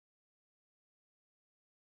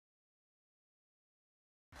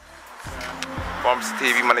Pharmacy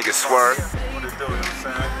TV, my nigga Swerve. What it do, you know what I'm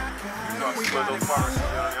saying? You know, Swizzle Pharmacy, you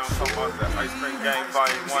know what I'm talking about? The Ice Cream Gang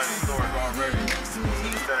Volume 1 in stores already.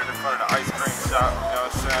 Standing in front of the ice cream shop, you know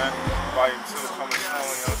what I'm saying? Volume 2 coming soon,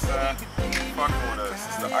 you know what I'm saying? Fucking with us,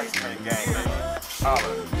 it's the Ice Cream Gang, baby.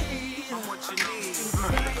 Holla.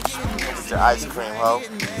 It's your ice cream, ho.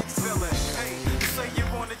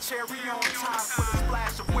 Cherry on top with a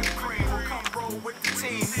splash of whipped cream. We'll come roll with the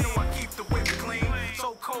team. You know I keep the whip clean.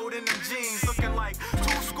 So cold in them jeans, looking like 2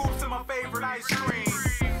 scoops of my favorite ice cream.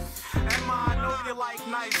 Emma, I know you like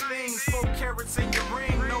nice things. 4 carats in your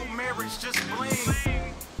ring, no marriage, just bling.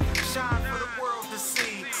 Shine for the world to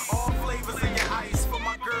see. All flavors in your ice for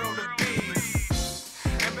my girl to be.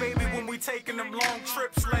 And baby, when we taking them long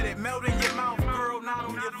trips, let it melt in your mouth, girl, not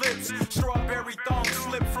on your lips. Strawberry thong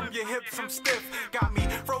slip from your hips, I'm stiff. Got me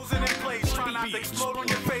frozen in place, trying not to explode on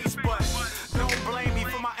your face, but don't blame me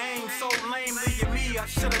for my aim so lamely at me. I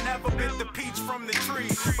should've never bit the peach from the tree,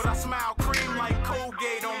 but I smile cream like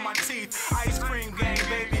Colgate on my teeth. Ice Cream Gang,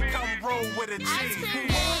 baby, come roll with a G.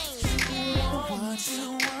 What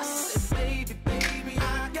you want, baby.